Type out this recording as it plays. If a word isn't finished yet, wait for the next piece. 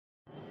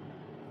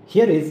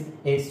Here is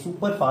a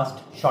super fast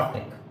short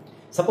trick.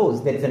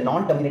 Suppose there is a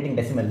non-terminating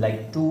decimal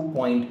like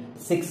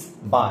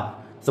 2.6 bar.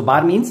 So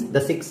bar means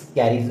the 6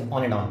 carries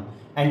on and on.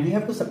 And we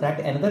have to subtract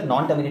another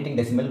non-terminating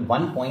decimal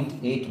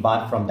 1.8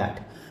 bar from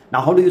that.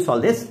 Now how do you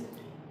solve this?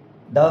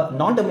 The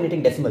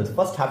non-terminating decimals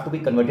first have to be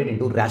converted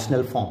into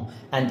rational form.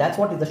 And that's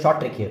what is the short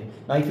trick here.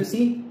 Now if you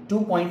see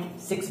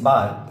 2.6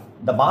 bar,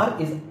 the bar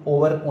is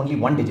over only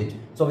one digit.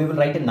 So we will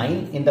write a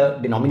 9 in the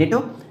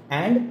denominator,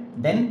 and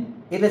then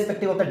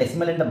irrespective of the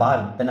decimal and the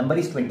bar, the number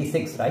is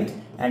 26, right?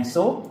 And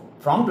so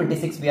from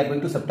 26 we are going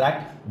to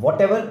subtract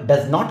whatever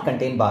does not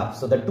contain bar.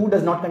 So the 2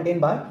 does not contain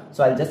bar,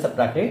 so I'll just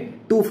subtract a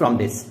 2 from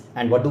this.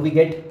 And what do we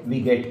get?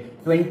 We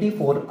get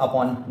 24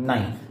 upon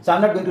 9. So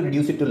I'm not going to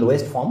reduce it to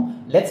lowest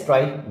form. Let's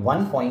try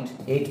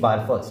 1.8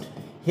 bar first.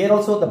 Here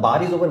also the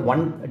bar is over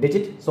one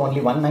digit, so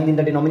only 1 9 in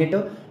the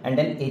denominator, and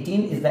then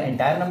 18 is the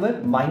entire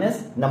number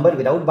minus number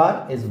without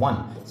bar is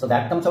 1. So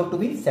that comes out to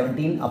be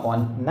 17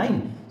 upon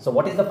 9. So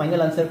what is the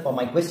final answer for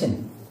my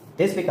question?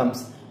 This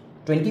becomes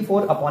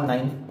 24 upon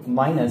 9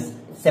 minus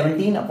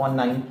 17 upon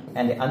 9,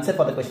 and the answer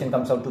for the question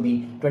comes out to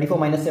be 24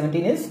 minus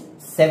 17 is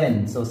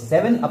 7. So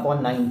 7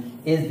 upon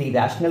 9 is the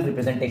rational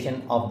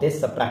representation of this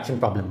subtraction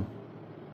problem.